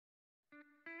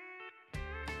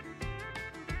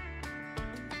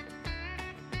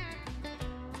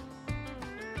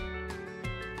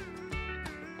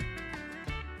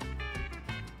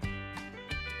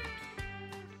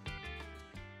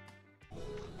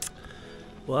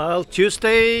Well,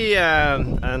 Tuesday,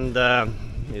 and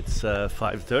it's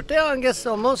 5:30, I guess,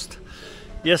 almost.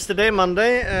 Yesterday,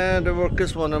 Monday, the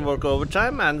workers want to work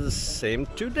overtime, and the same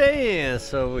today.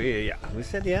 So we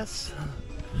said yes.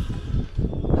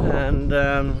 And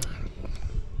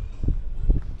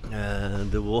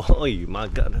the wall, oh my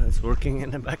God, it's working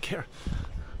in the back here.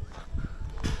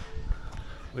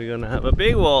 We're gonna have a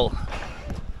big wall.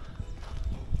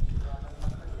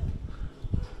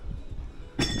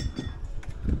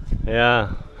 Yeah,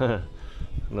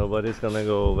 nobody's gonna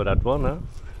go over that one, huh?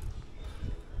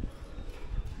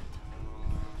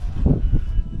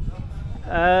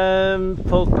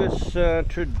 Focus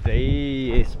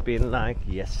today has been like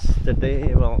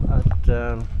yesterday. Well,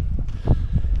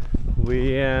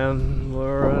 we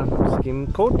were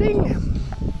skim coating.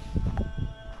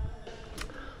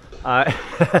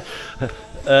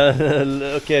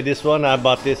 Okay, this one I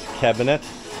bought this cabinet,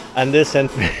 and they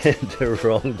sent me the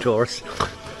wrong doors.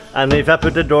 And if I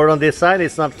put the door on this side,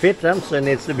 it's not fit, so it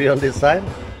needs to be on this side.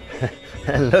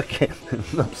 And look,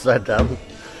 upside down.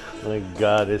 My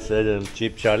God, it's a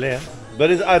cheap Charlie. Yeah?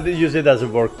 But I use it as a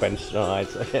workbench. No,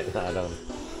 it's okay. I don't.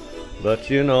 But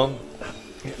you know,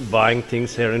 buying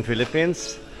things here in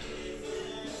Philippines,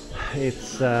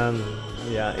 it's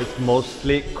it's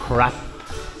mostly crap.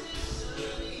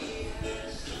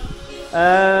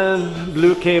 And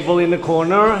blue cable in the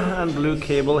corner and blue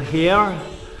cable here.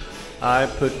 I'm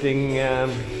putting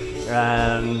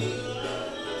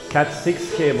Cat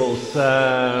 6 cables.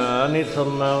 I need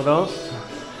some of those.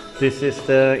 This is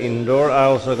the indoor.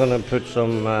 I'm also gonna put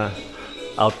some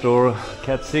outdoor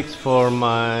Cat 6 for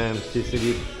my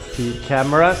CCTV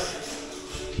cameras.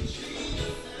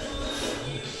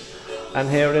 And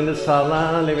here in the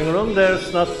sala living room, there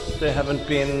haven't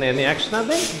been any action, I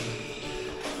think.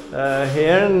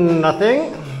 Here,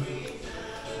 nothing.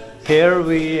 Here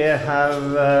we have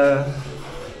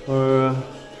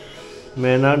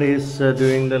Maynard is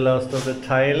doing the last of the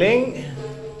tiling.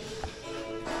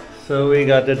 So we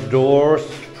got the doors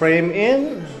frame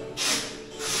in.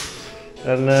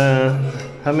 And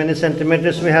how many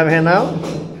centimeters we have here now?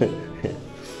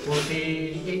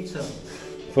 48, sir.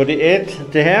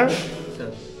 48 to here?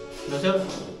 Sir. No, sir.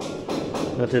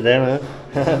 Not to there,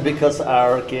 huh? Because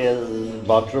our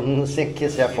bathroom sink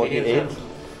is here 48.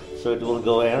 So it will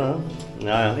go here, huh?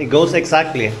 No, it goes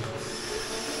exactly.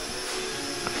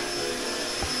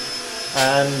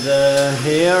 And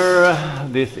here,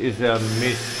 this is a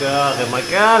Mr.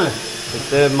 Michael.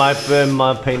 It's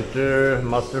my painter,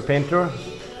 master painter.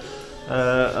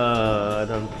 I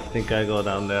don't think I go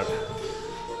down there.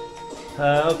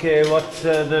 Okay,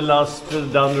 the last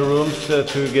down the rooms,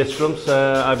 2 guest rooms,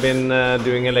 I've been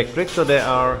doing electric, so they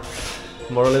are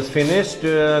more or less finished.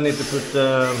 I need to put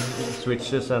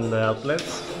switches and the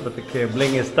outlets, but the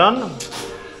cabling is done.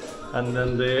 And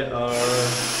then they are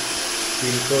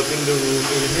been coating the room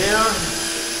in here,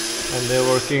 and they're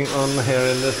working on here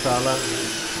in the sala.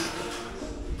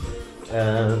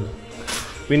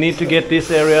 We need to get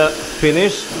this area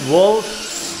finished, walls,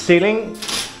 ceiling,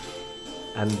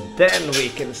 and then we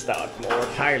can start more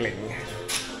tiling.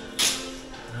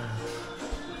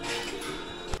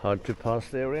 Hard to pass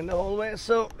there in the hallway,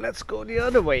 so let's go the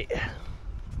other way.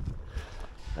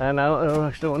 And now I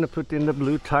actually want to put in the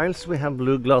blue tiles. We have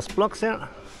blue glass blocks here.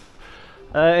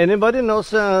 Anybody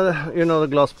knows, you know, the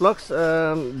glass blocks?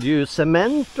 Do you use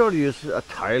cement or do you use a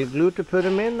tile glue to put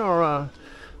them in, or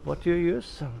what do you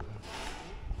use?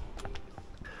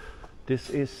 This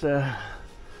is the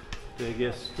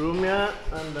guest room, yeah,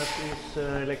 and that is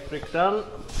electric done.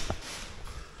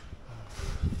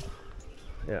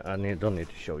 Yeah, don't need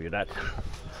to show you that.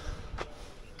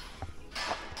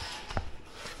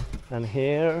 And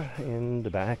here in the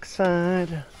back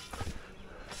side,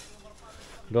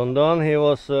 Don, he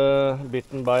was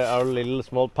bitten by our little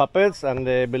small puppets, and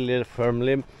they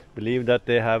firmly believe that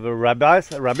they have rabies.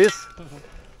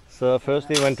 So first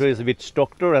he went to his witch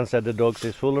doctor and said the dog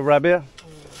is full of rabies.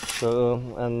 So,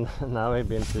 and now he's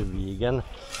been to vegan,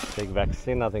 take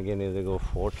vaccine. I think he needs to go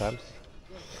 4 times.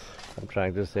 I'm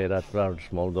trying to say that our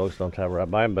small dogs don't have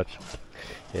rabies, but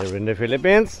here in the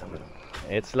Philippines,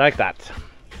 it's like that.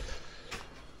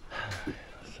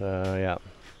 So yeah,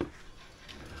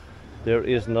 there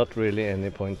is not really any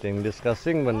point in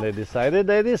discussing. When they decided,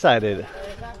 they decided.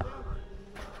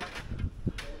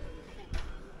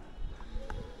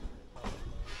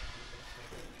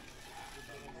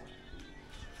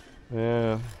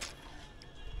 Yeah.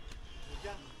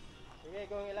 Sige,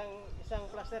 kung isang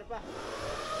plaster pa.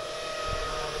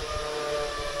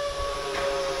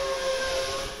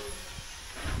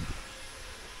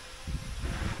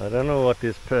 I don't know what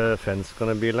this fence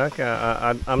gonna be like.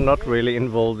 I'm not really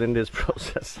involved in this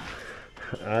process.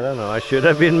 I don't know. I should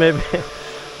have been maybe.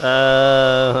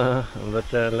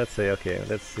 But let's see. Okay,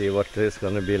 let's see what it's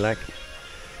gonna be like.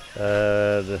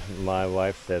 My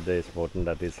wife said it's important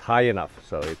that it's high enough,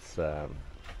 so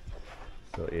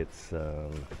it's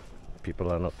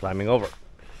people are not climbing over.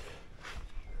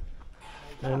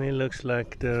 And it looks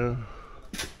like the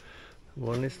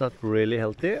one is not really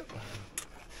healthy.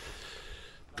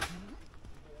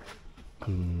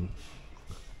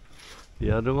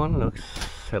 The other one looks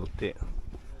healthy.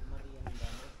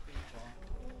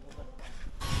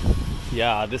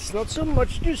 Yeah, there's not so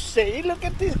much to say. Look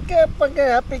at this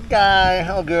happy guy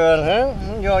or girl, huh?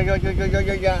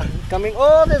 Yeah. Coming.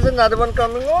 Oh, there's another one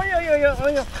coming. Oh,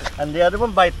 yeah. And the other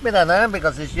one bite me then, huh?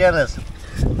 Because he's jealous.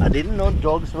 I didn't know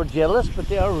dogs were jealous, but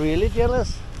they are really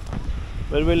jealous.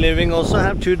 Where we're living also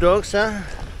have 2 dogs, huh?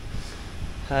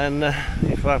 And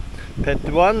if I pet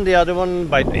one, the other one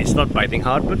bite me. It's not biting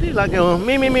hard, but he's like, oh,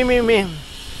 me.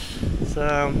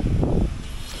 So,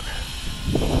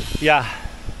 yeah.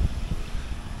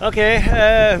 Okay,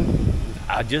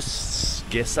 I just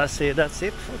guess I say that's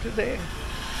it for today.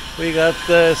 We got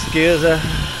skills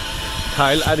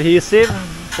tile adhesive,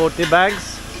 40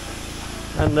 bags,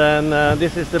 and then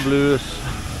this is the blue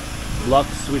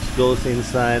blocks which goes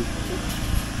inside,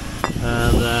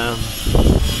 and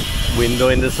window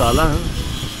in the sala.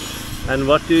 And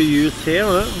what do you use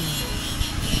here?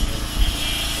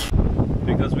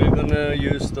 Because we're gonna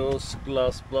use those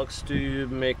glass blocks to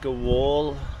make a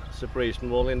wall. Separation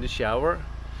wall in the shower.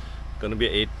 Gonna be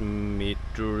 8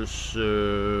 meters.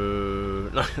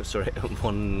 No, sorry,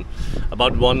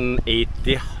 about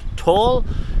 180 tall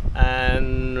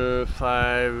and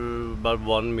about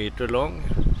 1 meter long.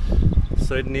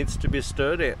 So it needs to be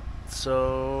sturdy.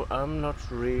 So I'm not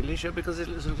really sure because it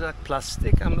looks like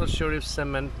plastic. I'm not sure if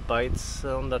cement bites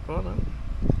on that one.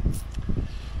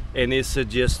 Any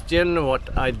suggestion what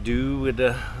I do with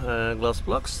the glass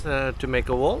blocks to make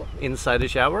a wall inside the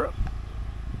shower?